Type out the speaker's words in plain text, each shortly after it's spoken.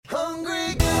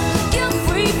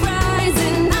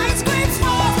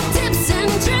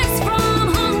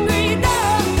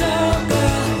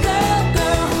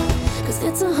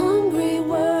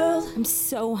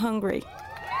everybody.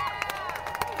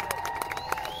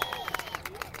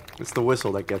 It's the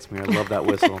whistle that gets me. I love that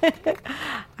whistle.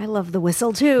 I love the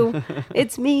whistle too.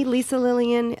 It's me, Lisa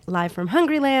Lillian, live from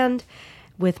Hungryland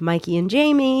with Mikey and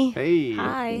Jamie. Hey.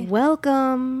 Hi.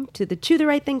 Welcome to the Chew the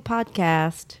Right Thing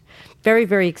podcast. Very,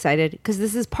 very excited because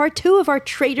this is part 2 of our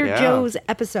Trader Yeah. Joe's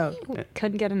episode.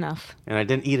 Couldn't get enough. And I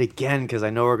didn't eat again because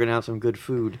I know we're going to have some good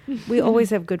food. We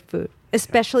always have good food,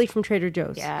 especially from Trader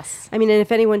Joe's. Yes. I mean, and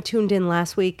if anyone tuned in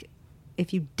last week,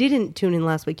 if you didn't tune in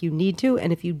last week, you need to.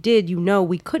 And if you did, you know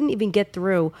we couldn't even get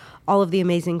through all of the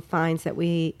amazing finds that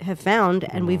we have found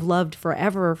and we've loved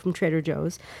forever from Trader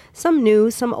Joe's. Some new,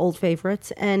 some old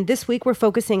favorites. And this week we're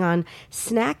focusing on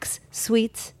snacks,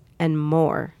 sweets, and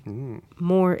more.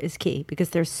 More is key because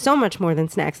there's so much more than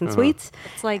snacks and sweets.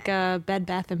 It's like Bed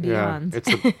Bath & Beyond. Yeah,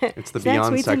 it's the Snacks, Beyond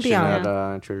sweets, and section Beyond.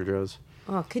 at Trader Joe's.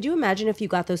 Oh, could you imagine if you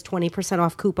got those 20%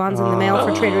 off coupons in the mail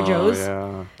for Trader Joe's?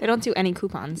 Yeah. They don't do any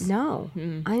coupons. No,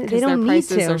 they Because don't their need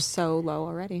prices to. are so low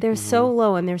already. They're so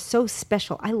low and they're so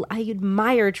special. I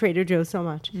admire Trader Joe's so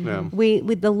much. Yeah.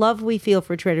 With the love we feel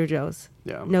for Trader Joe's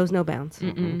Yeah. knows no bounds.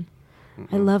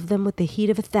 I love them with the heat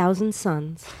of 1,000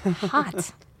 suns.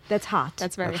 hot. That's hot.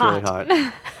 That's very Really hot.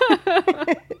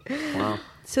 hot. Wow.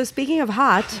 So speaking of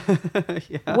hot,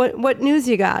 what news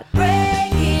you got?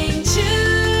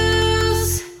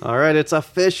 All right, it's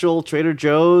official. Trader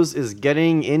Joe's is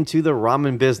getting into the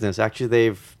ramen business.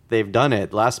 Actually, they've done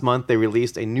it. Last month, they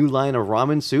released a new line of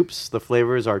ramen soups. The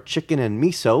flavors are chicken and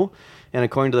miso. And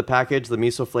according to the package, the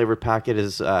miso flavored packet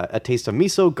is a taste of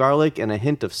miso, garlic, and a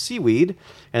hint of seaweed.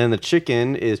 And then the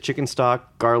chicken is chicken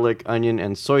stock, garlic, onion,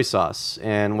 and soy sauce.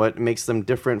 And what makes them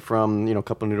different from,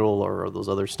 cup of noodle or those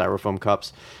other styrofoam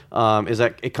cups is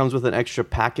that it comes with an extra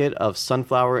packet of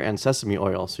sunflower and sesame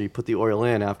oil. So you put the oil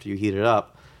in after you heat it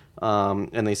up.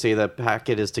 And they say that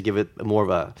packet is to give it more of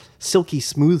a silky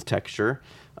smooth texture.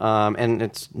 And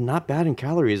it's not bad in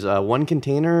calories. One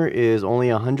container is only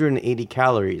 180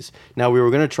 calories. Now, we were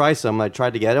going to try some. I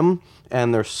tried to get them,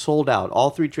 and they're sold out.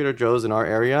 All 3 Trader Joe's in our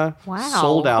area, Wow.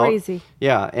 sold out. Crazy.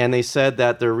 Yeah, and they said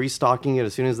that they're restocking it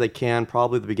as soon as they can,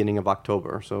 probably the beginning of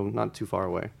October, so not too far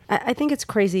away. I think it's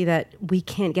crazy that we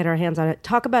can't get our hands on it.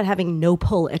 Talk about having no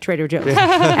pull at Trader Joe's.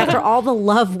 After all the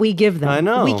love we give them. I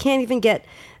know. We can't even get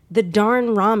the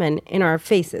darn ramen in our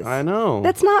faces. I know.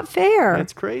 That's not fair.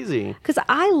 That's crazy. Because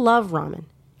I love ramen.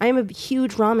 I am a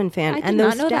huge ramen fan. I did and not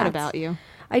those know that stats- about you.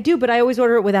 I do, but I always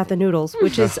order it without the noodles,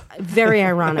 which is very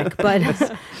ironic. But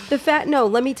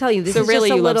let me tell you, this So is really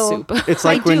just a you love little. soup. It's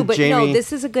like I do, when but no, Jamie...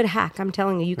 this is a good hack. I'm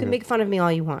telling you, you can make fun of me all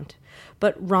you want,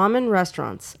 but ramen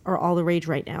restaurants are all the rage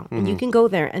right now, and you can go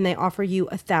there and they offer you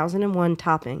 1,001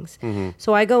 toppings.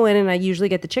 So I go in and I usually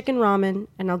get the chicken ramen,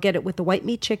 and I'll get it with the white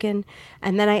meat chicken,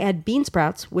 and then I add bean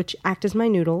sprouts, which act as my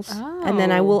noodles, and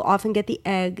then I will often get the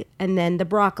egg, and then the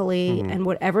broccoli, and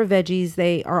whatever veggies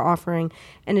they are offering,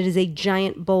 and it is a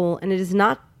giant bowl, and it is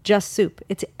not just soup;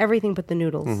 it's everything but the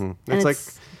noodles. And It's like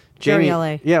very Jamie,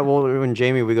 LA. Yeah, well, when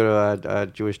Jamie, we go to a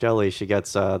Jewish deli, she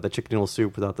gets the chicken noodle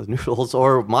soup without the noodles,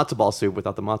 or matzo ball soup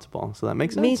without the matzo ball. So that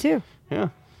makes sense. Me too. Yeah.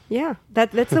 Yeah,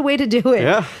 that's the way to do it.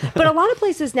 Yeah. But a lot of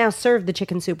places now serve the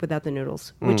chicken soup without the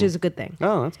noodles, which is a good thing.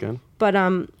 Oh, that's good. But I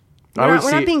would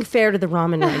we're not see- being fair to the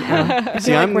ramen right now. I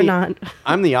See, feel like we're not.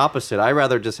 I'm the opposite. I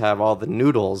rather just have all the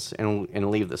noodles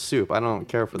and leave the soup. I don't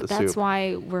care for the That's soup.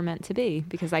 why we're meant to be,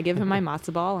 because I give him my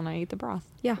matzo ball and I eat the broth.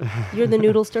 Yeah, you're the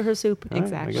noodles to her soup.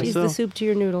 Exactly. I guess She's so. the soup to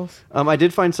your noodles. I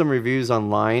did find some reviews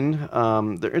online.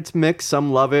 It's mixed.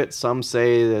 Some love it. Some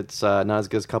say it's not as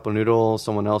good as cup of noodle.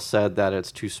 Someone else said that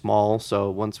it's too small. So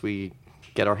once we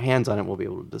get our hands on it, we'll be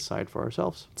able to decide for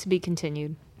ourselves. To be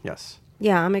continued. Yes.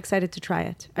 Yeah, I'm excited to try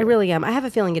it. I really am. I have a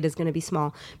feeling it is going to be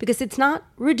small because it's not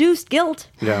reduced guilt.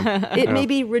 Yeah. It may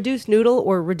be reduced noodle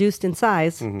or reduced in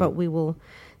size, but we will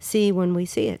see when we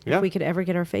see it. Yeah. If we could ever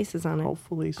get our faces on it.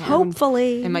 Hopefully soon.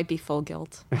 Hopefully. It might be full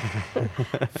guilt.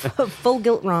 Full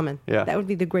guilt ramen. Yeah. That would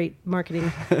be the great marketing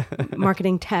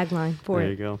tagline for There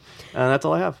it. you go. That's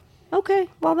all I have. Okay,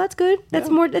 well that's good.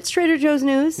 That's Trader Joe's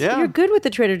news. Yeah. You're good with the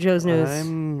Trader Joe's news.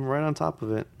 I'm right on top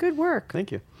of it. Good work.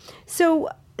 Thank you. So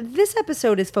this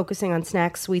episode is focusing on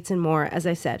snacks, sweets, and more, as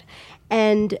I said.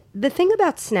 And the thing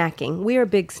about snacking, we are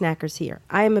big snackers here.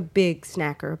 I am a big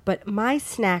snacker, but my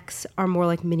snacks are more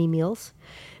like mini meals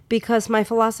because my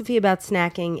philosophy about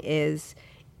snacking is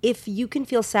if you can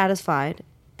feel satisfied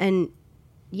and,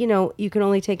 you can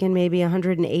only take in maybe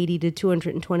 180 to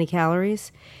 220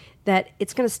 calories, that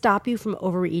it's going to stop you from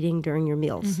overeating during your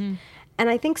meals. And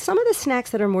I think some of the snacks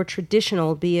that are more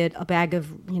traditional, be it a bag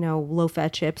of,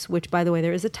 low-fat chips, which, by the way,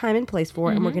 there is a time and place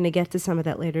for, and we're going to get to some of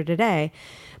that later today.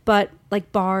 But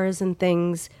like bars and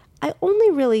things, I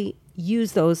only really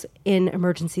use those in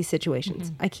emergency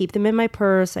situations. I keep them in my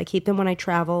purse. I keep them when I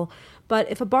travel. But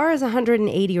if a bar is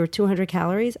 180 or 200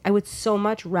 calories, I would so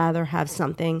much rather have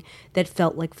something that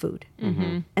felt like food.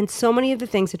 And so many of the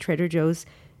things at Trader Joe's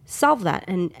solve that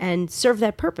and serve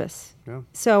that purpose. Yeah.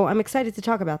 So I'm excited to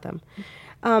talk about them.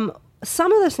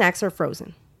 Some of the snacks are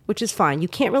frozen, which is fine. You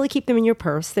can't really keep them in your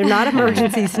purse. They're not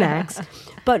emergency snacks.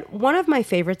 But one of my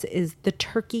favorites is the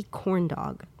turkey corn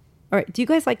dog. All right, do you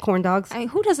guys like corn dogs?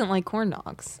 Who doesn't like corn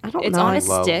dogs? I don't It's know. on I a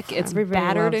love- stick. It's Everybody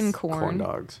battered loves in Corn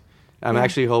dogs. I'm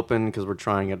actually hoping, because we're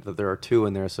trying it, that there are 2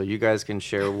 in there, so you guys can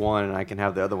share one and I can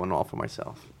have the other one all for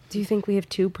myself. Do you think we have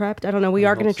 2 prepped? I don't know. We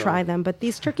are hope going to so. try them. But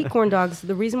these turkey corn dogs,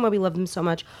 the reason why we love them so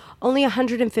much, only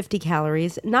 150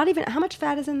 calories. Not even, how much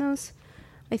fat is in those?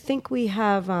 I think we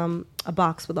have a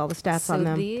box with all the stats So on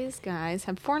them. these guys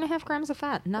have 4.5 grams of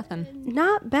fat. Nothing.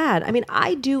 Not bad. I mean,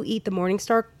 I do eat the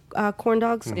Morningstar corn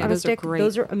dogs Yeah, on a those are stick. great.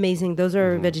 Those are amazing. Those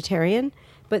are vegetarian.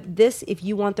 But this, if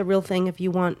you want the real thing, if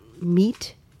you want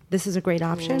meat, this is a great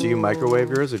option. Do you microwave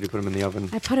yours or do you put them in the oven?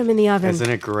 I put them in the oven. Isn't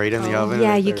it great in the oven?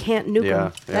 Yeah, If you they're- can't nuke yeah,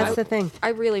 them. yeah. That's the thing. I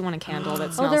really want a candle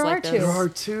that smells there like are this. two. There are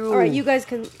 2. All right, you guys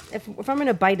can. If I'm going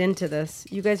to bite into this,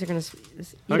 you guys are going to.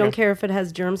 You don't Okay. care if it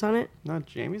has germs on it. Not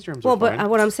Jamie's germs Well, are but fine.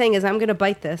 what I'm saying is, I'm going to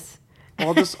bite this.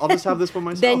 I'll just have this one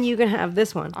myself. Then you can have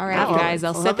this one. All right, Oh, guys,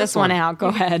 I'll I'll set have this this one one. out. Go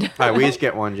ahead. All right, we each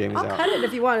get one. Jamie's I'll out. cut it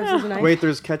if you want. This is nice. Wait,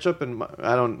 there's ketchup and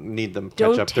I don't need them.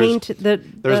 Don't Ketchup. taint the.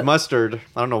 There's mustard.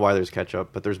 I don't know why there's ketchup,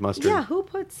 but there's mustard. Yeah, who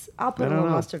puts? I'll put I a don't little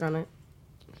know. mustard on it.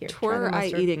 Here, try Were the I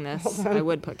mustard. eating this, Hold on. I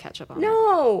would put ketchup on it.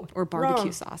 No. Or barbecue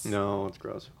Wrong. sauce. No, it's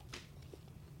gross.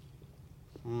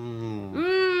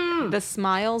 The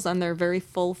smiles on their very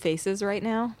full faces right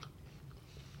now.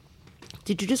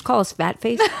 Did you just call us fat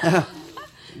face?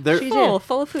 There, She's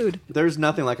Full of food. there's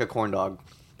nothing like a corn dog.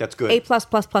 That's good. A plus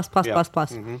plus plus plus Yeah. plus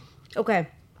plus. Okay.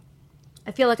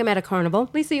 I feel like I'm at a carnival.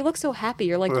 Lisa, you look so happy.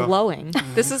 You're like Yeah. glowing.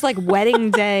 This is like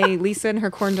wedding day. Lisa and her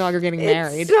corn dog are getting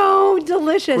married. It's so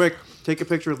delicious. Quick, take a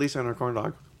picture of Lisa and her corn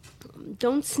dog.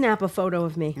 Don't snap a photo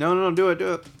of me. No, do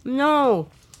it. No.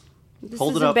 This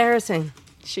Hold is it up. embarrassing.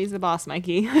 She's the boss,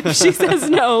 Mikey. If she says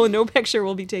no picture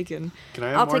will be taken. Can I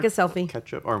have I'll more take a selfie.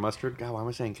 Ketchup or mustard? God, why am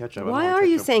I saying ketchup? I don't Why want are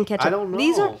you ketchup. saying ketchup? I don't know.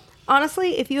 These are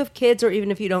honestly, if you have kids or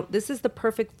even if you don't, this is the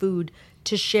perfect food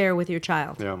to share with your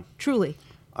child. Yeah. Truly.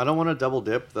 I don't want to double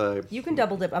dip the. You can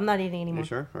double dip. I'm not eating anymore. You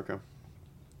sure? Okay.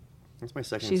 That's my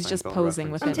second. She's just Seinfeld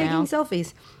posing reference. with I'm it taking now.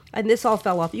 selfies. And this all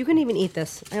fell off. You can even eat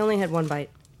this. I only had one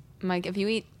bite. Mike, if you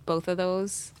eat both of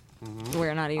those,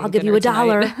 we're not eating I'll give you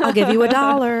dinner $1. tonight. I'll give you I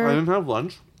 $1. didn't have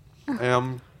lunch. We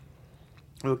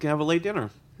can have a late dinner.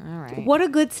 All right. What a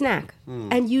good snack. Hmm.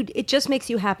 And it just makes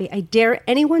you happy. I dare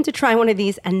anyone to try one of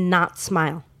these and not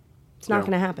smile. It's not Yeah.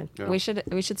 going to happen. Yeah.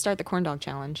 We should start the corn dog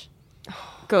challenge.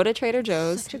 Go to Trader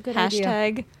Joe's. Such a good hashtag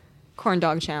idea. corn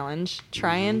dog challenge.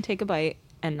 Try Mm-hmm. and take a bite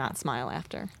and not smile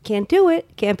after. Can't do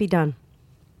it. Can't be done.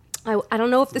 I don't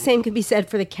know if the same can be said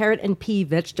for the carrot and pea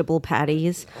vegetable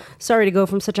patties. Sorry to go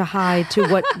from such a high to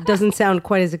what doesn't sound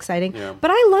quite as exciting. Yeah.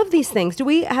 But I love these things. Do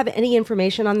we have any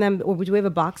information on them or do we have a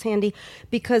box handy?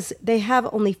 Because they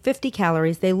have only 50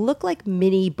 calories. They look like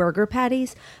mini burger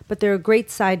patties, but they're a great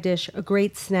side dish, a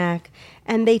great snack,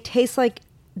 and they taste like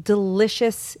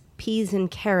delicious peas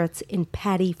and carrots in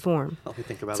patty form. All I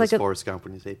think about It's is like a- Forrest Gump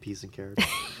when you say peas and carrots.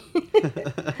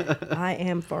 I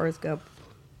am Forrest Gump.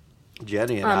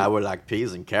 Jenny and I would like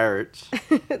peas and carrots.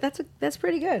 That's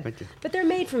pretty good. Thank you. But they're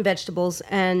made from vegetables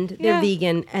and they're Yeah.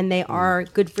 vegan and they are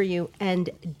good for you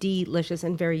and delicious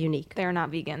and very unique. They're not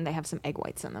vegan. They have some egg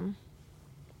whites in them.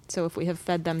 So if we have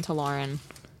fed them to Lauren,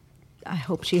 I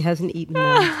hope she hasn't eaten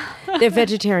them. They're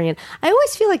vegetarian. I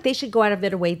always feel like they should go out of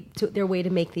their way to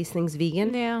make these things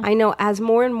vegan. Yeah. I know as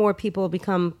more and more people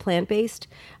become plant-based,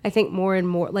 I think more and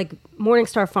more like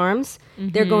Morningstar Farms,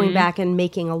 they're going back and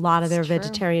making a lot of their It's true.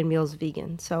 vegetarian meals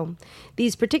vegan. So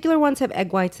these particular ones have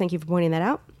egg whites. Thank you for pointing that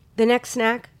out. The next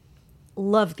snack,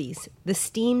 love these. The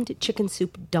steamed chicken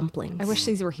soup dumplings. I wish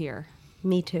these were here.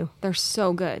 Me too. They're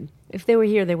so good. If they were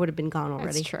here, they would have been gone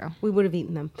already. That's true. We would have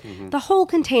eaten them. The whole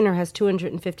container has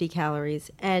 250 calories.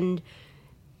 And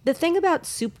the thing about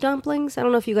soup dumplings, I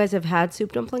don't know if you guys have had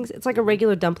soup dumplings. It's like a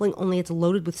regular dumpling, only it's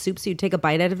loaded with soup. So you take a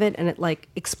bite out of it and it like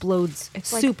explodes.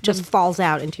 It's like soup just falls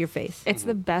out into your face. It's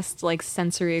the best like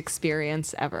sensory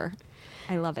experience ever.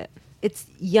 I love it. It's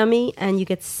yummy, and you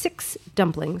get 6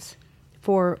 dumplings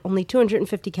for only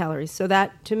 250 calories. So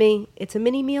that, to me, it's a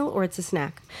mini meal or it's a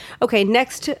snack. Okay,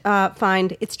 next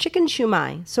find, it's chicken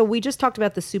shumai. So we just talked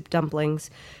about the soup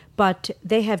dumplings, but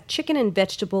they have chicken and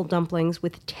vegetable dumplings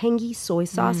with tangy soy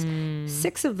sauce.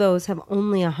 6 of those have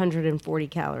only 140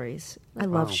 calories. I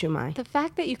love shumai. The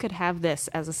fact that you could have this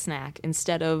as a snack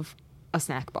instead of a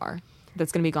snack bar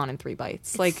that's going to be gone in 3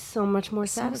 bites. It's Like, so much more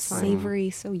so satisfying. savory,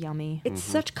 so yummy. It's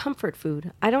such comfort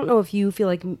food. I don't know if you feel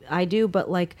like I do, but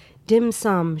like dim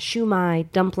sum,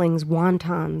 shumai, dumplings,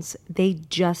 wontons,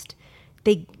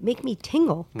 they make me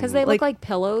tingle. Because they look like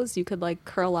pillows. You could like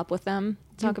curl up with them.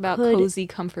 Talk about could. cozy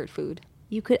comfort food.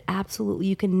 You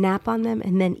can nap on them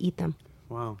and then eat them.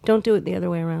 Wow. Don't do it the other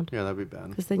way around, Yeah, that'd be bad.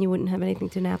 because then you wouldn't have anything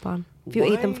to nap on if you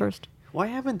ate them Why- first. Why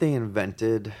haven't they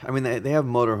invented? I mean, they have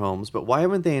motorhomes, but why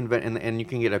haven't they invented? And you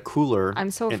can get a cooler.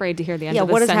 I'm so and- afraid to hear the end Yeah, of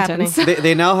this what is sentence. happening?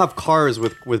 They now have cars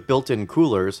with built-in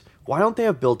coolers. Why don't they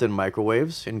have built-in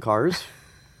microwaves in cars?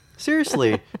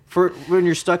 Seriously, for when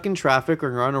you're stuck in traffic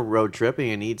or you're on a road trip and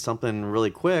you need something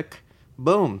really quick,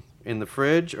 boom, in the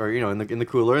fridge or in the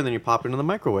cooler, and then you pop it into the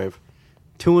microwave.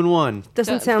 2 in 1.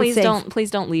 Doesn't sound please safe.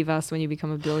 please don't leave us when you become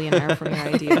a billionaire from your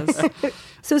ideas.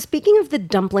 So speaking of the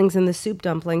dumplings and the soup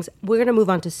dumplings, we're going to move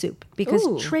on to soup because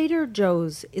Ooh. Trader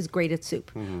Joe's is great at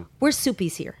soup. We're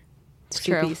soupies here.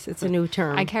 True. Soupies. It's a new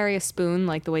term. I carry a spoon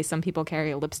like the way some people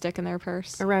carry a lipstick in their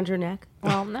purse. Around your neck.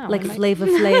 Well, no. Like I might- Flavor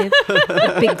Flav,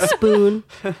 a big spoon.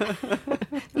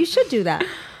 You should do that. It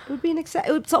would be an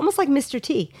It's almost like Mr.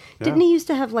 T. Didn't he used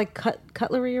to have like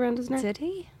cutlery around his neck? Did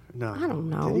he? No, I don't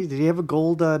know. Did he have a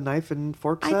gold knife and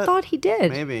fork set? I thought he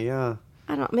did. Maybe, yeah.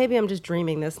 I don't. Maybe I'm just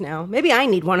dreaming this now. Maybe I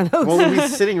need one of those. Well,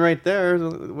 he's sitting right there.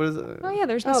 What is it? Oh yeah,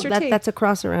 there's Oh, Mr. T. that's a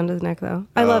cross around his neck, though.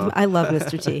 I love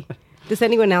Mr. T. Does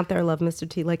anyone out there love Mr.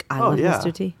 T? Like I love yeah.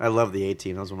 Mr. T. I love the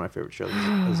A-Team. That was one of my favorite shows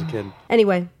as a kid.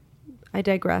 Anyway, I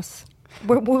digress.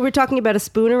 We're talking about a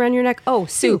spoon around your neck. Oh,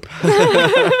 soup.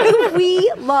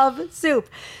 We love soup.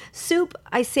 Soup,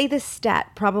 I say this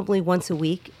stat probably once a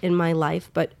week in my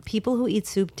life, but people who eat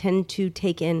soup tend to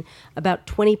take in about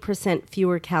 20%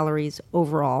 fewer calories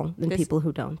overall than people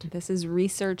who don't. This is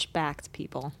research backed,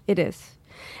 people. It is.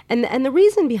 And the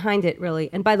reason behind it really,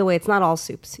 and by the way, it's not all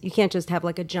soups. You can't just have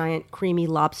like a giant creamy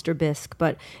lobster bisque,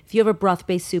 but if you have a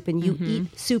broth-based soup and you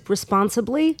eat soup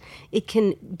responsibly, it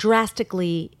can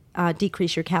drastically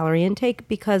decrease your calorie intake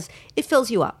because it fills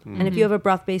you up. And if you have a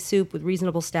broth-based soup with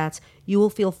reasonable stats, you will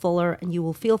feel fuller and you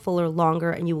will feel fuller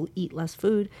longer and you will eat less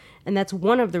food. And that's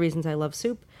one of the reasons I love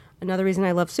soup. Another reason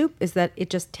I love soup is that it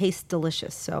just tastes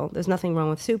delicious. So there's nothing wrong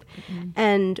with soup.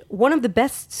 And one of the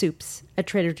best soups at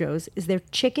Trader Joe's is their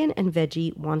chicken and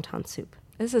veggie wonton soup.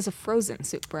 This is a frozen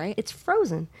soup, right? It's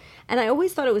frozen. And I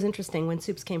always thought it was interesting when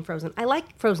soups came frozen. I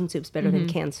like frozen soups better than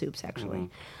canned soups, actually.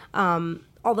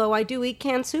 Although I do eat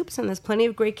canned soups, and there's plenty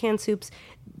of great canned soups,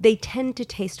 they tend to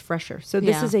taste fresher. So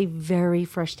this Yeah. is a very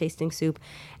fresh tasting soup.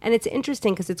 And it's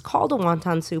interesting because it's called a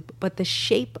wonton soup, but the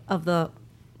shape of the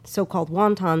so-called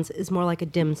wontons is more like a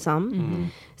dim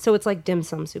sum. So it's like dim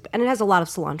sum soup. And it has a lot of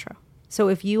cilantro. So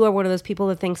if you are one of those people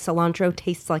that thinks cilantro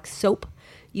tastes like soap,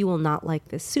 you will not like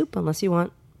this soup unless you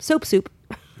want soap soup.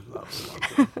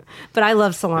 But I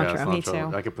love cilantro. Yeah, Me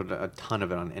cilantro. too. I could put a ton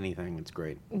of it on anything. It's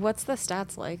great. What's the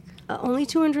stats like? Only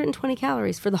 220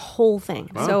 calories for the whole thing.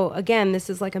 Wow. So again, this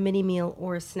is like a mini meal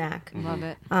or a snack. Love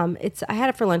it. I had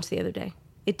it for lunch the other day.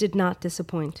 It did not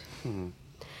disappoint.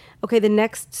 Okay, the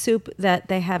next soup that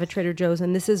they have at Trader Joe's,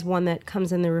 and this is one that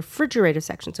comes in the refrigerator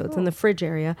section, so it's in the fridge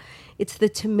area. It's the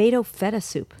tomato feta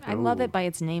soup. I love it by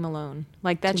its name alone.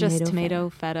 Like that just Tomato tomato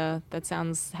feta. That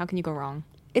sounds, how can you go wrong?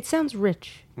 It sounds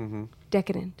rich,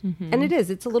 decadent. And it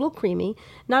is. It's a little creamy,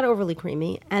 not overly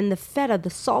creamy. And the feta, the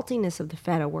saltiness of the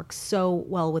feta works so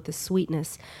well with the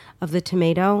sweetness of the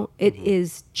tomato. It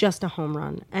is just a home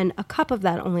run. And a cup of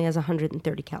that only has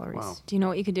 130 calories. Wow. Do you know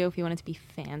what you could do if you wanted to be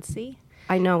fancy?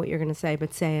 I know what you're going to say,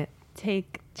 but say it.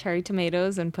 Take cherry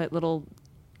tomatoes and put little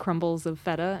crumbles of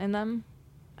feta in them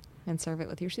and serve it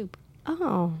with your soup.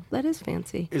 Oh, that is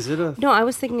fancy. Is it a? No, I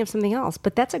was thinking of something else,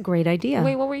 but that's a great idea.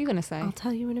 Wait, what were you going to say? I'll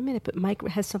tell you in a minute, but Mike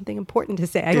has something important to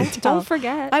say. Don't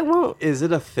forget. I won't. Is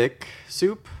it a thick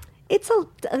soup? It's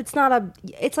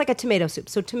like a tomato soup.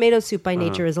 So tomato soup by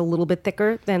nature is a little bit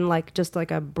thicker than like just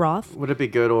like a broth. Would it be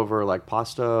good over like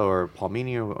pasta or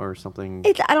palmini or something?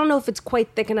 I don't know if it's quite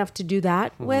thick enough to do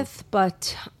that with,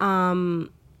 but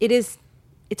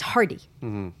it's hearty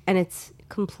and it's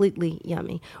completely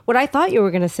yummy. What I thought you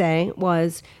were going to say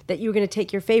was that you were going to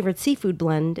take your favorite seafood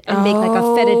blend and make like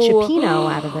a feta cioppino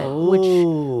out of it,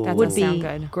 which That would does be sound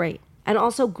good. great. And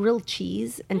also grilled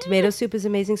cheese and tomato soup is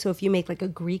amazing. So if you make like a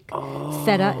Greek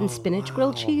feta and spinach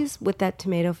grilled cheese with that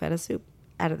tomato feta soup,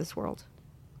 out of this world.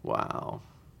 Wow.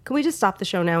 Can we just stop the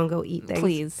show now and go eat things?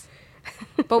 Please.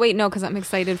 But wait, no, because I'm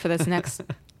excited for this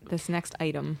next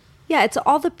item. Yeah, it's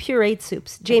all the pureed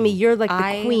soups. Jamie, you're like the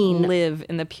I queen. live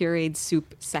in the pureed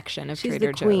soup section of She's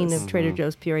Trader the queen Joe's. of Trader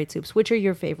Joe's pureed soups. Which are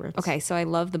your favorites? Okay, so I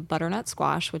love the butternut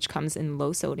squash, which comes in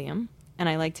low sodium, and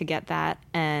I like to get that.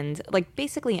 And like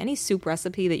basically any soup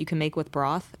recipe that you can make with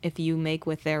broth, if you make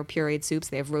with their pureed soups,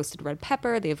 they have roasted red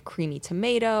pepper, they have creamy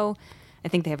tomato. I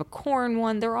think they have a corn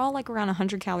one. They're all like around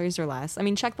 100 calories or less. I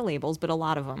mean, check the labels, but a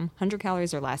lot of them 100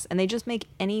 calories or less, and they just make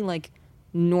any like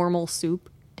normal soup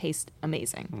taste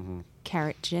amazing.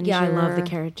 Carrot ginger. Yeah, I love the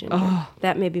carrot ginger.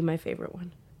 That may be my favorite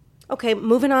one. Okay,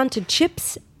 moving on to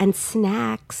chips and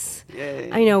snacks. Yay.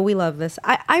 I know we love this.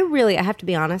 I really, I have to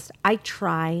be honest, I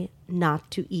try not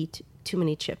to eat too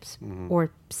many chips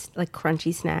or like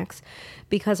crunchy snacks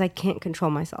because I can't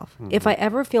control myself. If I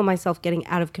ever feel myself getting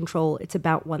out of control, it's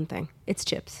about one thing. It's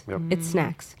chips. Yep. It's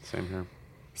snacks. Same here.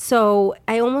 So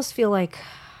I almost feel like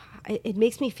it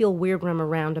makes me feel weird when I'm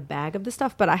around a bag of the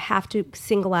stuff, but I have to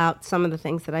single out some of the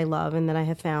things that I love and that I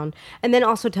have found. And then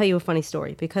also tell you a funny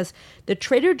story because the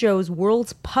Trader Joe's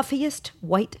world's puffiest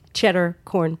white cheddar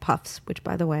corn puffs, which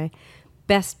by the way,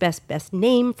 best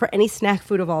name for any snack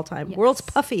food of all time. Yes. World's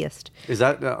puffiest. Is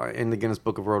that in the Guinness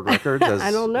Book of World Records?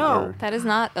 I don't know. or- That is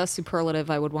not a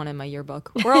superlative I would want in my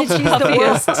yearbook. World's She's the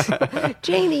worst.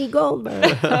 Janie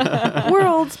Goldberg.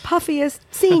 World's puffiest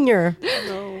senior.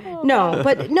 No,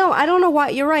 but no, I don't know why.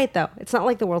 You're right, though. It's not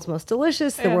like the world's most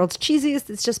delicious, the world's cheesiest.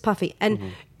 It's just puffy.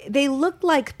 And they look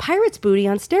like Pirate's Booty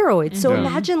on steroids. So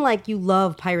imagine like you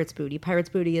love Pirate's Booty. Pirate's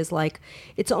Booty is like,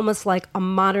 it's almost like a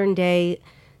modern day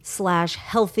 /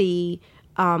 healthy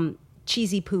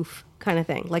cheesy poof kind of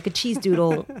thing. Like a cheese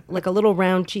doodle, like a little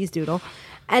round cheese doodle.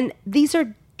 And these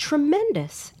are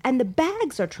tremendous. And the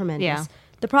bags are tremendous. Yeah.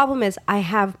 The problem is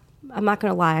I'm not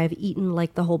going to lie, I've eaten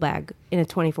like the whole bag in a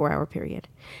 24-hour period.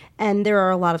 And there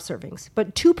are a lot of servings.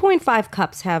 But 2.5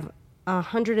 cups have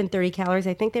 130 calories.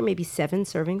 I think there may be 7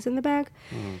 servings in the bag.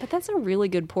 But that's a really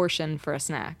good portion for a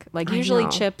snack. Like I usually know.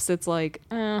 chips, it's like,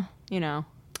 a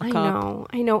I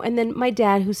cup. know. And then my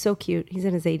dad, who's so cute, he's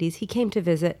in his 80s, he came to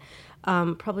visit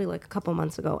probably like a couple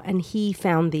months ago, and he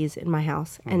found these in my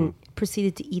house and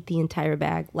proceeded to eat the entire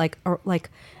bag like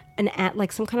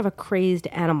some kind of a crazed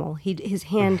animal. His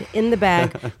hand in the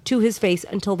bag to his face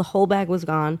until the whole bag was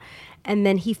gone. And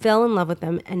then he fell in love with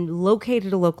them and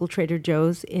located a local Trader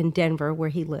Joe's in Denver where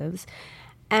he lives.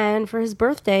 And for his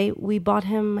birthday, we bought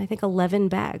him, I think, 11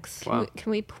 bags. Wow. Can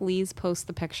we please post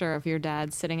the picture of your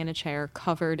dad sitting in a chair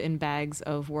covered in bags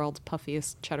of world's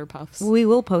puffiest cheddar puffs? We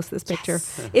will post this picture.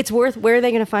 It's worth, where are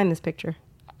they going to find this picture?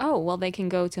 Oh, well, they can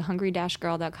go to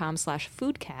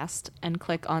hungry-girl.com/foodcast and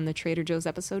click on the Trader Joe's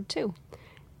episode 2.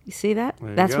 You see that? There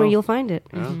you That's go. where you'll find it.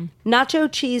 Yeah.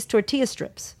 Nacho cheese tortilla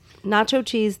strips. Nacho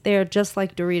cheese, they're just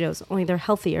like Doritos, only they're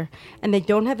healthier. And they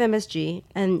don't have MSG.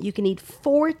 And you can eat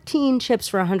 14 chips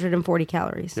for 140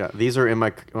 calories. Yeah, these are in my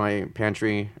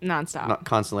pantry Nonstop. not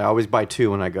constantly. I always buy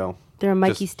 2 when I go. They're a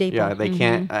Mikey staple. Yeah, they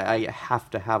can't. I have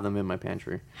to have them in my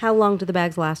pantry. How long do the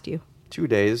bags last you? 2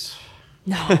 days.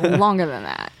 No, longer than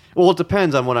that. Well, it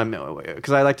depends on what I'm,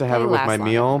 because I like to have They it with last my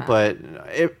longer meal,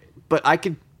 than but I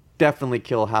could definitely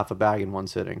kill half a bag in one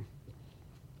sitting.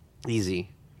 Easy.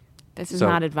 This is So-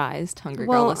 not advised, Hungry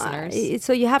Girl Well, listeners.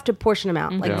 so you have to portion them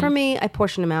out. Like Yeah. for me, I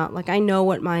portion them out. Like I know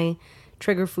what my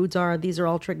trigger foods are. These are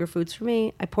all trigger foods for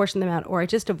me. I portion them out, or I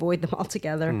just avoid them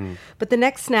altogether. But the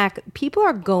next snack, people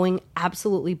are going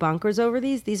absolutely bonkers over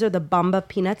these. These are the Bamba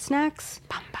peanut snacks.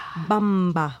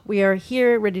 Bamba. We are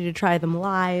here ready to try them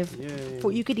live.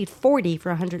 You could eat 40 for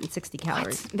 160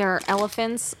 calories. There are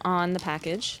elephants on the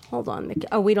package. Hold on. Nikki.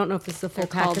 Oh, we don't know if this is a full They're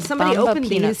pack. called Did somebody Bamba open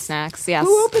peanut these? snacks. Yes.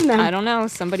 Who opened them? I don't know.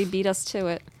 Somebody beat us to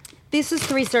it. This is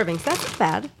 3 servings. That's not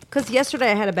bad. Because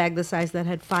yesterday I had a bag this size that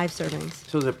had 5 servings.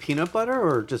 So is it peanut butter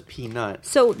or just peanut?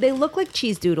 So they look like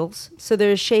cheese doodles. So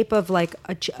they're a shape of like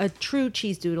a true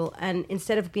cheese doodle. And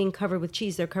instead of being covered with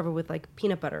cheese, they're covered with like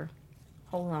peanut butter.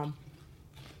 Hold on.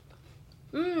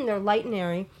 They're light and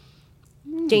airy.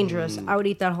 Dangerous. I would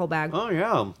eat that whole bag. Oh,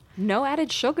 yeah. No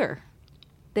added sugar.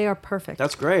 They are perfect.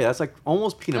 That's great. That's like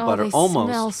almost peanut Oh, butter. they Almost.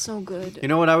 smell so good. You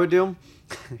know what I would do?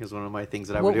 Here's one of my things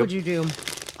that I what would do. would you do?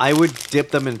 I would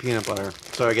dip them in peanut butter.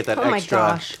 So I get that Oh my extra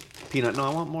gosh. peanut. No, I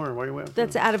want more. Why are you waiting?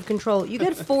 That's out of control. You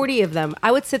get 40 of them.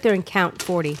 I would sit there and count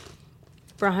 40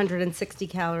 for 160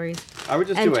 calories. I would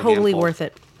just and do a totally handful. worth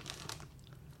it.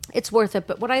 It's worth it.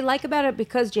 But what I like about it,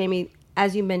 because Jamie,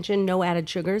 as you mentioned, no added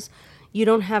sugars, you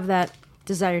don't have that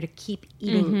desire to keep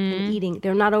eating and eating.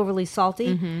 They're not overly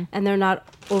salty and they're not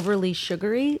overly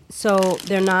sugary, so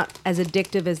they're not as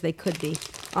addictive as they could be,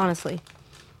 honestly.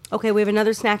 Okay, we have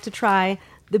another snack to try,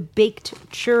 the baked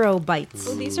churro bites.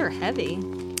 Oh, these are heavy.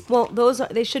 Well,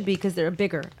 they should be because they're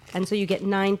bigger, and so you get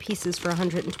 9 pieces for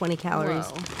 120 calories.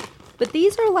 Whoa. But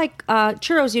these are like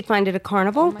churros you'd find at a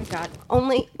carnival. Oh my God.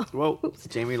 Only, Whoa.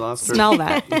 Jamie lost her. Smell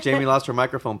that. Jamie lost her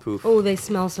microphone poof. oh, they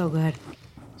smell so good.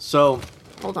 So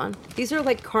Hold on. These are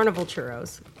like carnival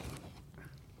churros.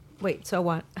 Wait, so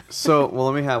what? So, well,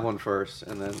 let me have one first,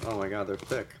 and then, oh my god, they're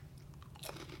thick.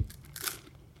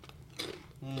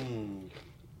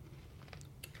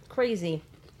 Crazy.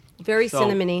 Very So-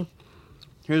 cinnamony.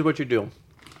 Here's what you do.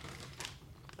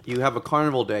 You have a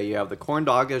carnival day. You have the corn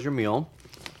dog as your meal,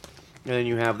 and then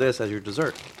you have this as your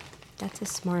dessert. That's a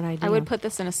smart idea. I would put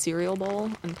this in a cereal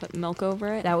bowl and put milk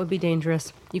over it. That would be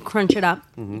dangerous. You crunch it up,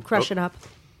 you crush it up,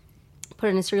 put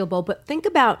it in a cereal bowl. But think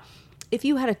about if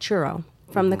you had a churro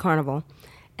from the carnival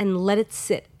and let it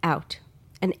sit out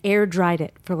and air dried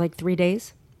it for like 3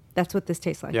 days. That's what this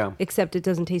tastes like. Yeah. Except it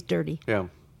doesn't taste dirty. Yeah,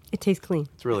 It tastes clean.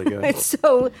 it's really good. It's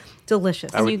so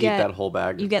delicious. I would you eat get that whole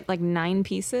bag. You get like 9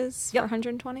 pieces Yep. for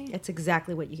 120. It's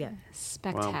exactly what you get. Wow.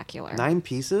 Spectacular. 9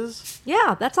 pieces?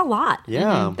 Yeah, that's a lot.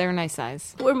 Yeah. They're a nice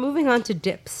size. We're moving on to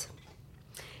dips.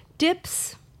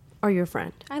 Dips are your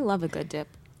friend. I love a good dip.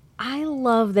 I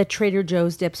love that Trader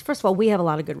Joe's dips. First of all, we have a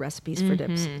lot of good recipes for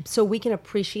dips. So we can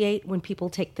appreciate when people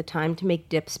take the time to make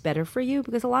dips better for you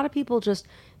because a lot of people just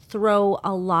throw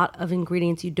a lot of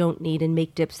ingredients you don't need and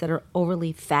make dips that are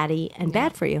overly fatty and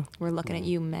bad for you. We're looking at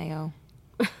you, Mayo.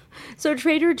 So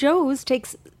Trader Joe's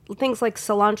takes things like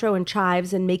cilantro and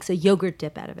chives and makes a yogurt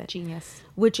dip out of it, Genius.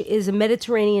 which is a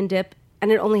Mediterranean dip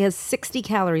and it only has 60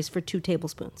 calories for 2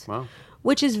 tablespoons. Wow.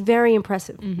 Which is very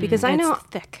impressive because I And know it's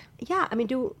thick. Yeah, I mean,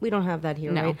 we don't have that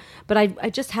here, No. right? But I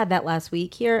just had that last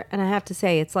week here, and I have to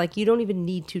say, it's like you don't even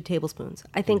need 2 tablespoons.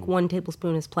 I think 1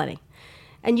 tablespoon is plenty.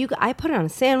 And I put it on a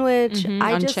sandwich.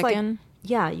 I on just chicken.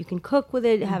 yeah, you can cook with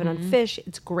it, have it on fish.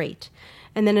 It's great.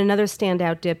 And then another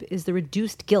standout dip is the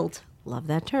reduced guilt. Love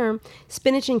that term.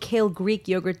 Spinach and kale Greek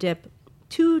yogurt dip.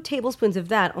 2 tablespoons of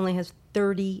that only has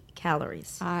 30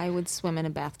 calories. I would swim in a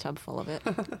bathtub full of it.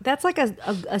 That's like a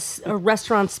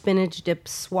restaurant spinach dip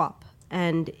swap.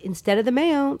 And instead of the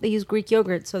mayo, they use Greek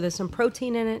yogurt. So there's some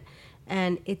protein in it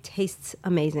and it tastes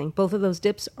amazing. Both of those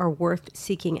dips are worth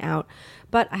seeking out.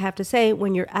 But I have to say,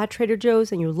 when you're at Trader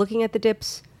Joe's and you're looking at the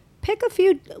dips, pick a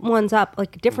few ones up,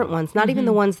 like different ones, not even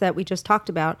the ones that we just talked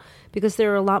about, because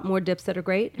there are a lot more dips that are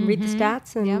great. And read the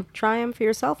stats and try them for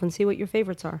yourself and see what your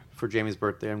favorites are. For Jamie's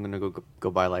birthday, I'm going to go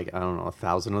buy like, I don't know,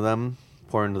 1,000 of them,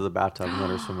 pour into the bathtub and let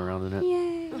her swim around in it.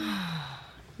 Yay.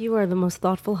 You are the most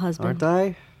thoughtful husband. Aren't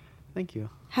I? Thank you.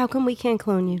 How come we can't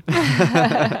clone you?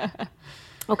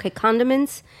 Okay,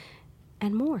 condiments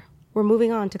and more. We're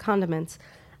moving on to condiments.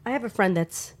 I have a friend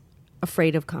that's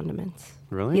afraid of condiments.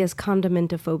 Really? He has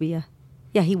condimentophobia.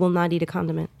 Yeah, he will not eat a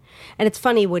condiment. And it's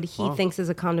funny what he thinks is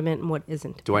a condiment and what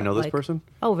isn't. Do I know this Like- person?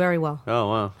 Oh, very well. Oh,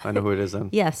 wow. I know who it is then.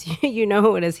 Yes, you know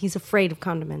who it is. He's afraid of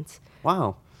condiments.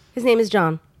 Wow. His name is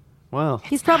John. Wow.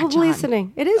 He's not probably John.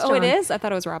 listening. It is John. Oh, it is? I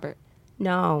thought it was Robert.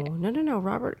 No.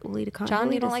 Robert will eat a condiment.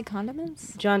 John, you don't like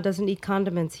condiments? John doesn't eat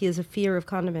condiments. He has a fear of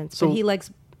condiments. So but he likes...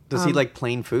 Does he like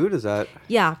plain food? Is that?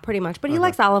 Yeah, pretty much. But he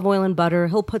likes olive oil and butter.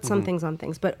 He'll put some things on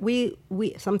things, but we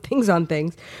some things on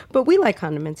things. But we like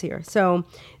condiments here. So,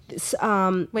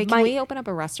 Wait, can we open up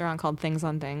a restaurant called Things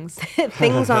on Things?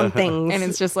 things on things? And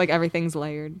it's just like everything's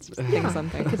layered. It's just things on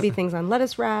things. could be things on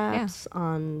lettuce wraps,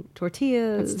 on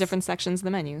tortillas. It's different sections of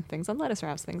the menu. Things on lettuce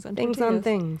wraps, things on things tortillas. on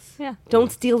things. Yeah. Don't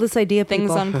steal this idea,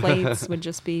 Things people. on plates would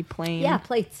just be plain. Yeah,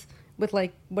 plates with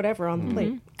like whatever on the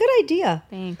plate. Good idea.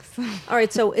 Thanks. All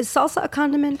right, so is salsa a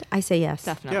condiment? I say yes.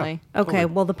 Definitely. Okay,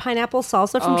 well the pineapple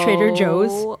salsa from Trader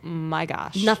Joe's. Oh my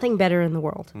gosh. Nothing better in the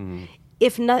world.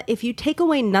 If you take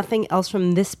away nothing else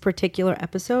from this particular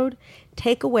episode,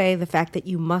 take away the fact that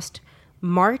you must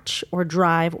march or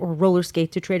drive or roller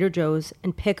skate to Trader Joe's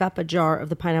and pick up a jar of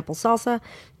the pineapple salsa.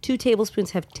 2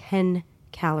 tablespoons have 10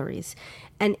 calories.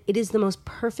 And it is the most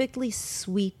perfectly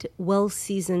sweet,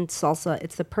 well-seasoned salsa.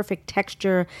 It's the perfect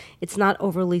texture. It's not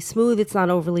overly smooth. It's not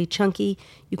overly chunky.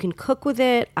 You can cook with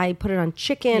it. I put it on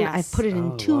chicken. Yes. I put it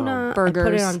in tuna. Burgers. I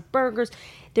put it on burgers.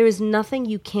 There is nothing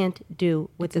you can't do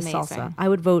with It's this salsa. amazing. I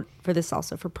would vote for this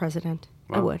salsa for president.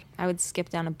 I Wow. would. I would skip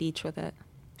down a beach with it.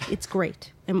 It's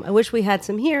great. And I wish we had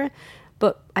some here,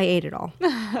 but I ate it all,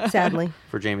 sadly.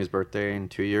 For Jamie's birthday in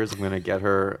 2 years, I'm going to get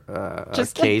her a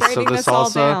Just case writing of the this all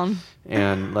salsa down.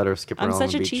 and let her skip I'm around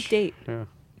such the a beach. cheap date. Yeah.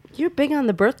 You're big on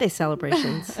the birthday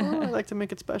celebrations. Well, I like to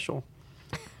make it special.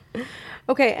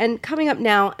 Okay, and coming up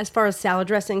now, as far as salad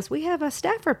dressings, we have a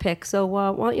staffer pick. So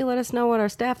why don't you let us know what our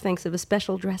staff thinks of a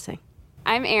special dressing?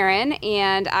 I'm Erin,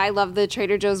 and I love the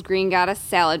Trader Joe's Green Goddess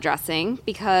salad dressing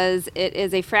because it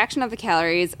is a fraction of the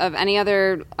calories of any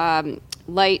other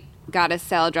light goddess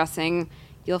salad dressing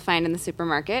you'll find in the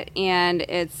supermarket. And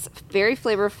it's very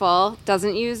flavorful,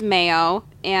 doesn't use mayo,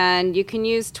 and you can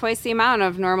use twice the amount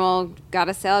of normal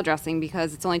goddess salad dressing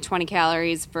because it's only 20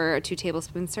 calories for a 2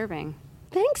 tablespoon serving.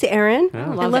 Thanks, Erin. Yeah.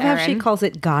 I Love love how she Erin. calls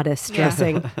it goddess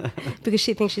dressing because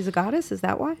she thinks she's a goddess. Is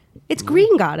that why? It's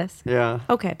green goddess. Yeah.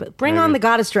 Okay, but bring Maybe. on the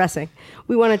goddess dressing.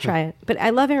 We want to try it. But I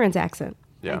love Erin's accent.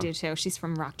 Yeah. I do too. She's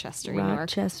from Rochester, New York.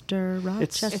 Rochester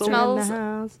It's- in It the smells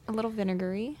house. a little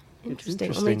vinegary. Interesting.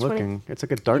 It's Only interesting 20 looking. It's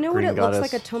like a dark You know what? green It goddess.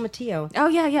 looks like a tomatillo. Oh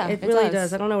yeah, yeah. It really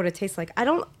does. I don't know what it tastes like. I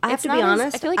have It's to not be as-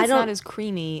 honest. I feel like it's don't not as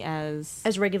creamy as.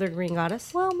 as regular green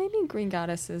goddess. Well, maybe green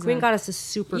goddess is. Green goddess is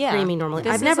super yeah, creamy normally. This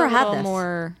I've is never a had little this.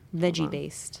 more veggie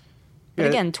based. But Yeah.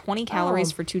 again, 20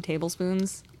 calories Oh. for 2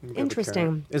 tablespoons. You got the Interesting.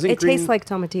 carrot. Isn't It green, tastes like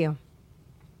tomatillo.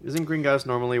 Isn't green goddess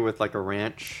normally with like a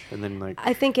ranch and then like?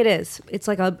 I think it is. It's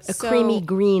like a So- creamy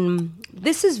green.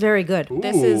 This is very good.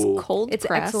 This is Ooh. cold It's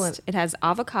pressed. excellent. It has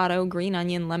avocado, green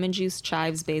onion, lemon juice,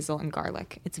 chives, basil, and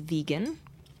garlic. It's vegan.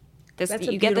 That's a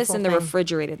You get this beautiful in the thing.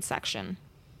 refrigerated section.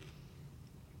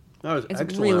 That was It's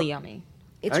excellent. really yummy.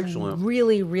 It's Excellent.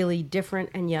 really, really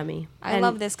different and yummy. I And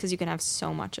love this because you can have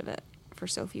so much of it for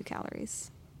so few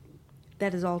calories.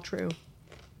 That is all true.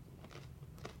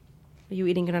 Are you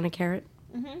eating it on a carrot?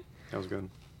 That was good.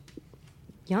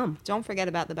 Yum. Don't forget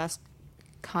about the best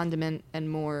condiment and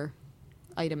more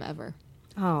item ever.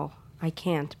 Oh, I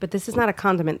can't. But this is not a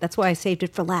condiment. That's why I saved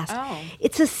it for last. Oh.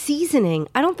 It's a seasoning.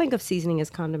 I don't think of seasoning as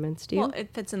condiments, do you? Well,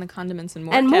 it fits in the condiments and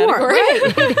more and category. more,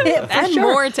 right? For Add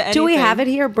more to Do we anything. have it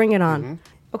here? Bring it on.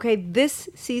 Okay, this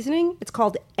seasoning, it's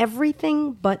called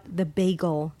everything but the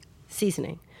bagel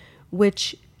seasoning,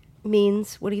 which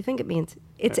means, what do you think it means?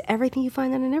 It's everything you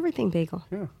find on an everything bagel.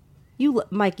 Yeah.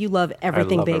 Mike, you love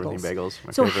everything love bagels. everything bagels.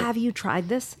 My So favorite. have you tried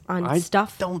this on I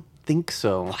stuff? don't think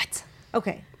so. What?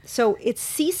 Okay, so it's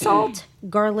sea salt,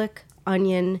 garlic,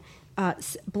 onion,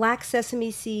 black sesame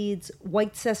seeds,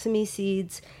 white sesame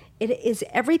seeds. It is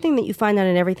everything that you find on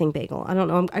an everything bagel. I don't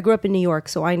know. I grew up in New York,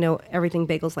 so I know everything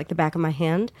bagels like the back of my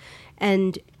hand.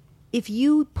 And if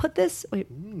you put this, wait,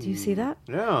 do you see that?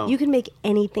 Yeah. You can make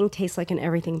anything taste like an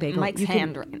everything bagel. Mike's You can-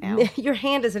 hand right now. Your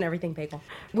hand is an everything bagel.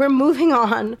 We're moving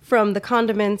on from the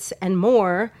condiments and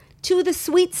more to the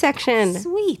sweet section.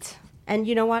 Sweet. And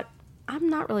you know what? I'm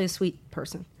not really a sweet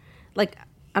person. Like,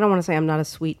 I don't want to say I'm not a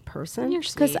sweet person. You're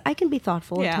because sweet. I can be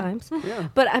thoughtful Yeah. at times. Yeah.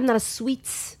 But I'm not a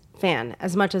sweets fan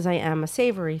as much as I am a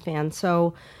savory fan.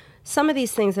 So some of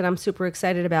these things that I'm super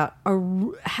excited about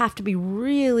have to be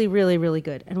really, really, really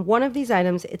good. And one of these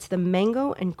items, it's the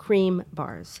mango and cream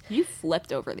bars. You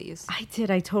flipped over these. I did.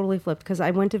 I totally flipped because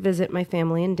I went to visit my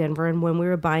family in Denver, and when we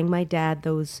were buying my dad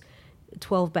those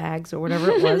 12 bags or whatever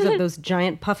it was of those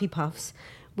giant puffy puffs,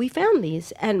 we found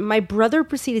these, and my brother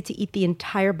proceeded to eat the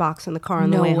entire box in the car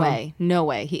on the No way home. way. No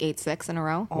way. He ate 6 in a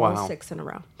row. All Wow. 6 in a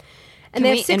row. Can And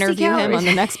they we have 60 interview him calories. on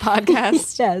the next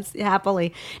podcast? Yes,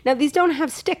 happily. Now, these don't have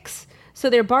sticks. So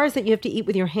they're bars that you have to eat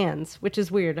with your hands, which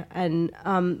is weird. And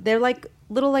they're like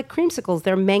little like creamsicles.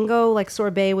 They're mango like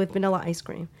sorbet with vanilla ice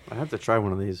cream. I have to try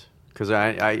one of these because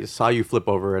I saw you flip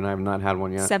over and I have not had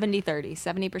one yet. 70-30.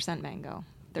 70% mango.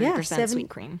 30% Yeah, 7 sweet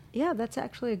cream. Yeah, that's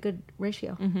actually a good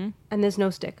ratio. Mm-hmm. And there's no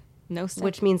stick. No stick.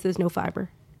 Which means there's no fiber.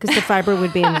 Because the fiber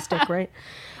would be in the stick, right?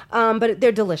 But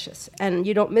they're delicious. And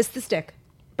you don't miss the stick.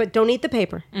 But don't eat the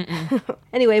paper.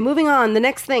 Anyway, moving on. The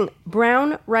next thing,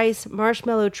 brown rice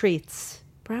marshmallow treats.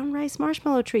 Brown rice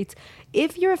marshmallow treats.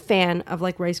 If you're a fan of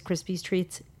like Rice Krispies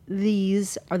treats,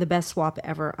 these are the best swap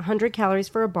ever. 100 calories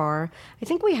for a bar. I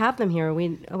think we have them here.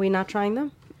 Are we not trying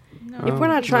them? No. If we're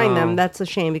not trying them, that's a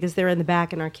shame because they're in the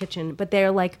back in our kitchen. But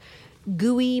they're like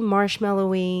gooey,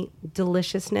 marshmallowy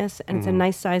deliciousness, and it's a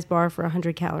nice size bar for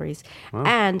 100 calories.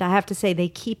 And I have to say, they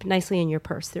keep nicely in your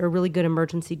purse. They're a really good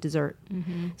emergency dessert.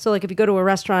 So, like, if you go to a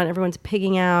restaurant, everyone's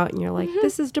pigging out, and you're like,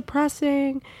 this is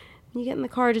depressing. You get in the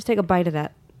car, just take a bite of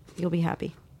that. You'll be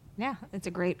happy. Yeah, it's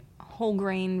a great whole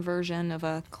grain version of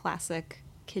a classic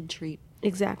kid treat.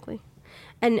 Exactly.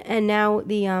 And now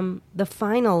the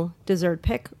final dessert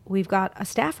pick, we've got a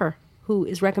staffer who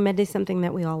is recommending something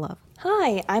that we all love.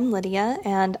 Hi, I'm Lydia,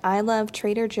 and I love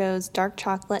Trader Joe's dark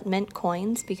chocolate mint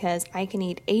coins because I can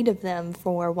eat 8 of them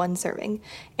for 1 serving,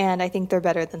 and I think they're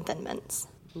better than Thin Mints.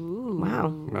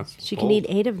 Wow. That's She can bold. eat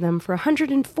 8 of them for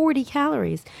 140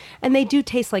 calories. And they do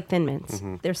taste like Thin Mints.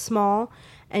 They're small,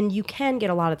 and you can get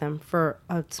a lot of them for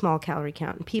a small calorie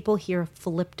count. And people here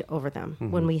flipped over them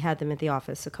when we had them at the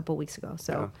office a couple weeks ago. Yeah,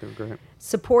 So they're great.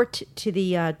 support to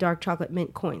the dark chocolate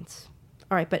mint coins.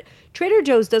 All right, but Trader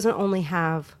Joe's doesn't only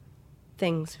have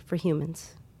things for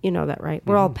humans. You know that, right?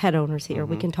 We're all pet owners here.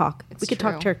 We can talk. It's we can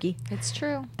talk true. turkey. It's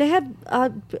true. They have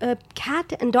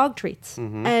cat and dog treats.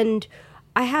 And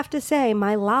I have to say,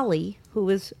 my Lolly, who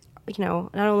is, you know,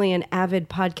 not only an avid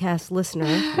podcast listener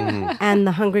and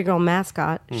the Hungry Girl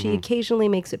mascot, she occasionally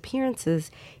makes appearances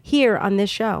here on this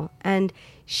show. And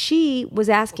she was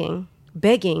asking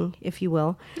begging, if you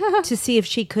will, to see if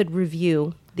she could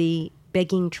review the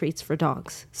begging treats for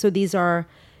dogs. So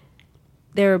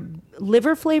they're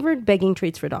liver flavored begging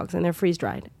treats for dogs, and they're freeze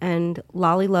dried. And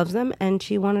Lolly loves them, and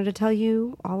she wanted to tell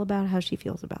you all about how she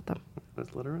feels about them.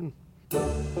 Let's let her in.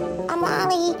 I'm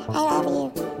Lolly. I love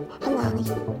you. I'm Lolly.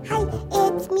 Hi,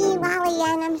 it's me,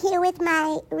 Lolly, and I'm here with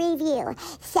my review.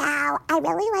 So, I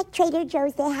really like Trader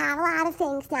Joe's. They have a lot of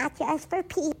things, not just for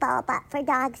people, but for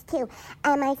dogs too.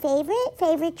 And my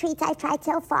favorite treats I've tried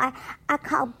so far are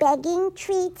called begging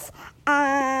treats.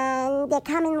 And they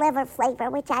come in liver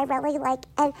flavor, which I really like.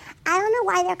 And I don't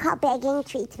know why they're called begging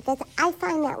treats, because I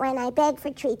find that when I beg for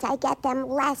treats, I get them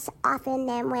less often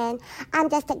than when I'm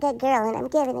just a good girl and I'm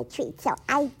given a treat. So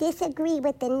I disagree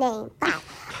with the name. But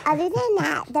other than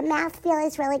that, the mouthfeel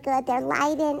is really good. They're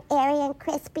light and airy and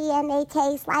crispy, and they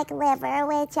taste like liver,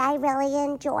 which I really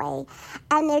enjoy.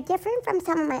 And they're different from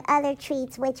some of my other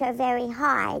treats, which are very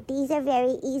hard. These are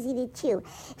very easy to chew.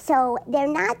 So they're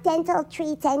not dental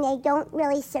treats, and they don't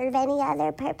really serve any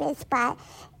other purpose, but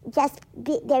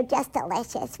they're just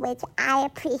delicious, which I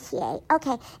appreciate.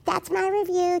 Okay, that's my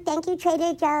review. Thank you,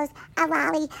 Trader Joe's. I'm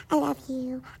Lolly. I love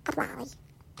you. I'm Lolly.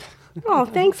 Oh,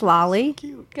 thanks, Lolly.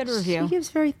 Good review. She gives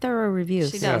very thorough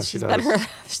reviews. She does. Yeah, she She's does. better.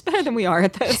 She's better than we are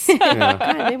at this. Yeah.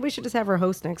 God, maybe we should just have her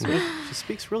host next week. She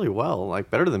speaks really well, like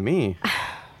better than me.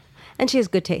 And she has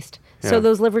good taste. Yeah. So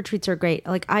those liver treats are great.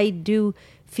 Like I do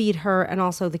feed her and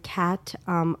also the cat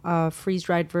a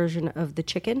freeze-dried version of the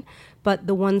chicken, but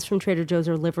the ones from Trader Joe's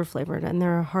are liver flavored and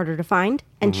they're harder to find,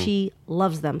 and she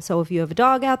loves them. So if you have a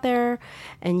dog out there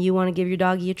and you want to give your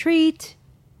doggy a treat,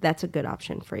 that's a good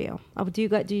option for you.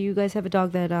 Do you guys have a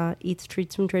dog that eats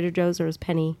treats from Trader Joe's, or is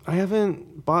Penny? I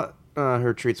haven't bought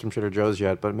her treats from Trader Joe's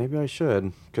yet, but maybe I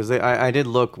should, because I did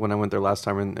look when I went there last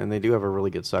time, and they do have a really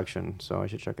good section, so I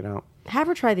should check it out. Have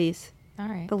her try these. All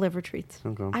right. The liver treats.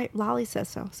 Okay. Lolly says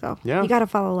so. So Yeah. you got to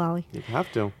follow Lolly. You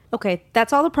have to. Okay,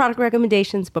 that's all the product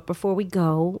recommendations. But before we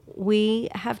go, we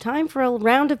have time for a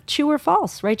round of true or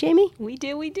false, right, Jamie? We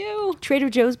do. Trader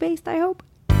Joe's based, I hope.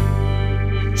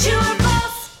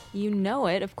 You know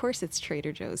it. Of course it's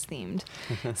Trader Joe's themed.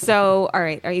 So, all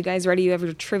right. Are you guys ready? You have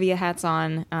your trivia hats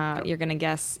on. You're going to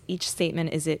guess each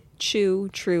statement. Is it true,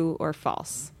 or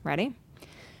false? Ready?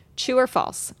 True or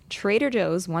false? Trader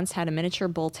Joe's once had a miniature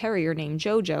bull terrier named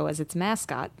Jojo as its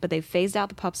mascot, but they phased out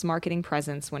the pup's marketing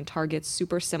presence when Target's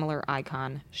super similar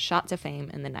icon shot to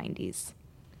fame in the 90s.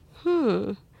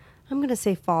 I'm going to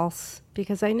say false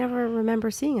because I never remember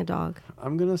seeing a dog.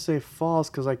 I'm going to say false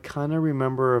because I kind of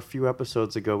remember a few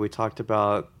episodes ago we talked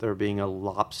about there being a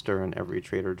lobster in every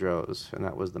Trader Joe's, and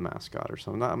that was the mascot or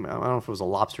something. I don't know if it was a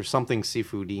lobster, something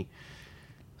seafoody.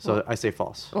 So I say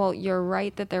false. Well, you're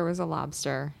right that there was a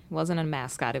lobster. It wasn't a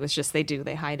mascot. It was just they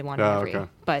hide one in Oh, every. okay.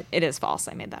 But it is false.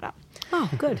 I made that up. Oh,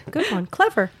 good. Good one.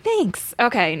 Clever. Thanks.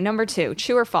 Okay, number 2.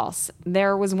 True or false?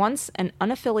 There was once an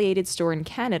unaffiliated store in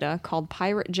Canada called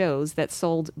Pirate Joe's that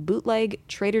sold bootleg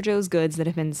Trader Joe's goods that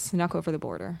have been snuck over the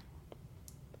border.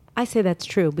 I say that's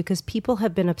true because people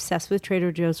have been obsessed with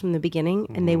Trader Joe's from the beginning,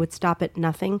 and they would stop at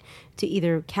nothing to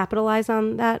either capitalize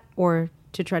on that or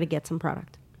to try to get some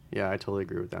product. Yeah, I totally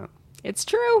agree with that. It's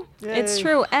true. It's Yay.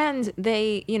 true. And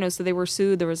they, so they were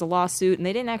sued. There was a lawsuit, and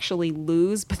they didn't actually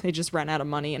lose, but they just ran out of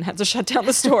money and had to shut down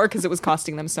the store because it was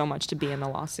costing them so much to be in the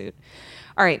lawsuit.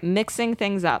 All right, mixing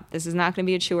things up. This is not going to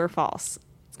be a true or false.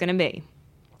 It's going to be,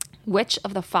 which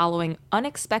of the following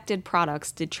unexpected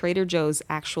products did Trader Joe's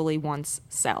actually once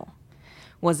sell?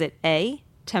 Was it A,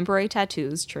 temporary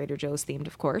tattoos, Trader Joe's themed,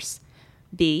 of course,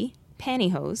 B,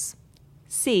 pantyhose,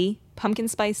 C, pumpkin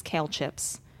spice kale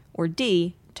chips, or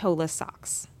D, toeless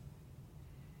socks?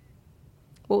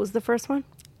 What was the first one?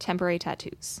 Temporary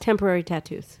tattoos. Temporary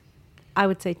tattoos. I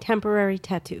would say temporary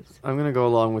tattoos. I'm going to go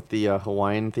along with the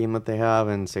Hawaiian theme that they have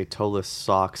and say toeless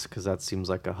socks because that seems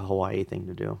like a Hawaii thing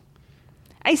to do.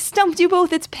 I stumped you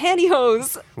both. It's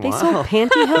pantyhose. They sold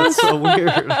pantyhose? So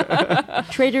weird.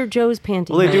 Trader Joe's pantyhose.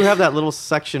 Well, they do have that little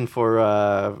section for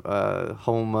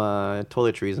home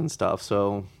toiletries and stuff,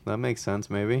 so that makes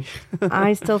sense, maybe.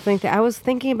 I still think that. I was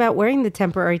thinking about wearing the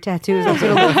temporary tattoos. I was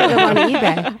going to look for them on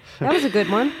eBay. That was a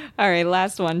good one. All right,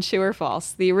 last one. True or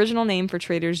false? The original name for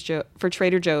Trader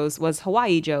Joe's was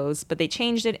Hawaii Joe's, but they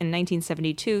changed it in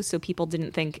 1972 so people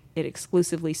didn't think it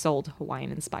exclusively sold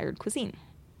Hawaiian-inspired cuisine.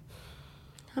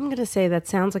 I'm going to say that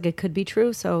sounds like it could be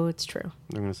true, so it's true.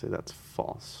 I'm going to say that's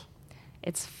false.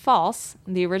 It's false.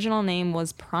 The original name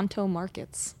was Pronto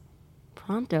Markets.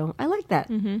 Pronto. I like that.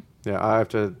 Mm-hmm. Yeah, I have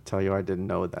to tell you I didn't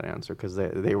know that answer because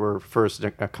they were first, they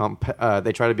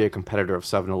tried to be a competitor of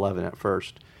 7-Eleven at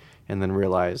first and then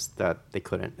realized that they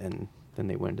couldn't and then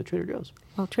they went to Trader Joe's.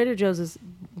 Well, Trader Joe's is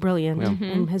brilliant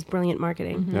and has brilliant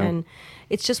marketing. And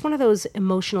it's just one of those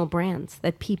emotional brands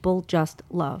that people just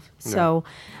love. So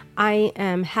I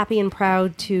am happy and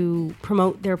proud to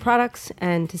promote their products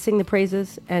and to sing the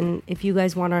praises. And if you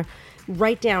guys want to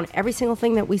write down every single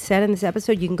thing that we said in this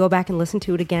episode, you can go back and listen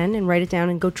to it again and write it down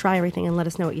and go try everything and let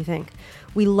us know what you think.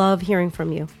 We love hearing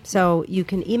from you. So you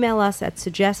can email us at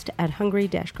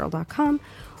suggest@hungry-girl.com,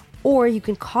 or you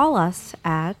can call us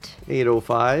at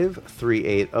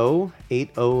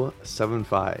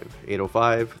 805-380-8075.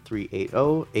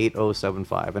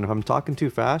 805-380-8075. And if I'm talking too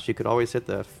fast, you could always hit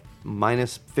the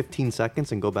minus 15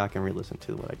 seconds and go back and re-listen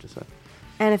to what I just said.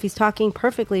 And if he's talking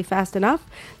perfectly fast enough,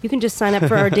 you can just sign up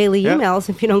for our daily emails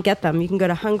if you don't get them. You can go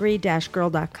to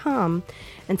hungry-girl.com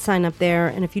and sign up there.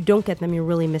 And if you don't get them, you're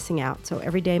really missing out. So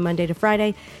every day, Monday to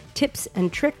Friday, tips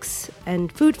and tricks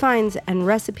and food finds and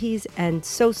recipes and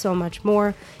so much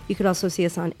more. You could also see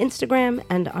us on Instagram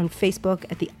and on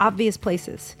Facebook at the obvious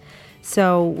places.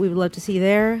 So we would love to see you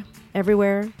there,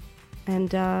 everywhere.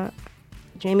 And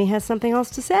Jamie has something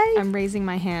else to say. I'm raising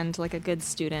my hand like a good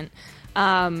student.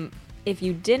 If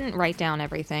you didn't write down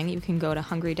everything, you can go to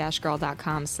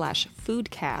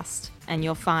hungry-girl.com/foodcast, and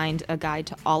you'll find a guide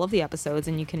to all of the episodes,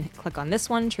 and you can click on this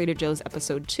one, Trader Joe's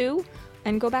episode 2,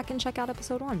 and go back and check out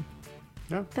episode 1.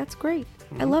 Yeah. That's great.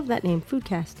 I love that name,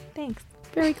 Foodcast. Thanks.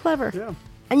 Very clever. Yeah.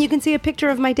 And you can see a picture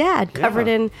of my dad covered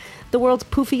in the world's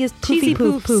poofiest Cheesy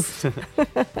poof. Poof.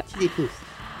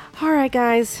 All right,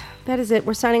 guys. That is it.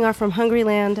 We're signing off from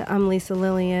Hungryland. I'm Lisa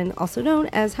Lillian, also known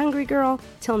as Hungry Girl.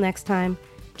 Till next time,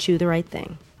 chew the right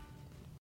thing.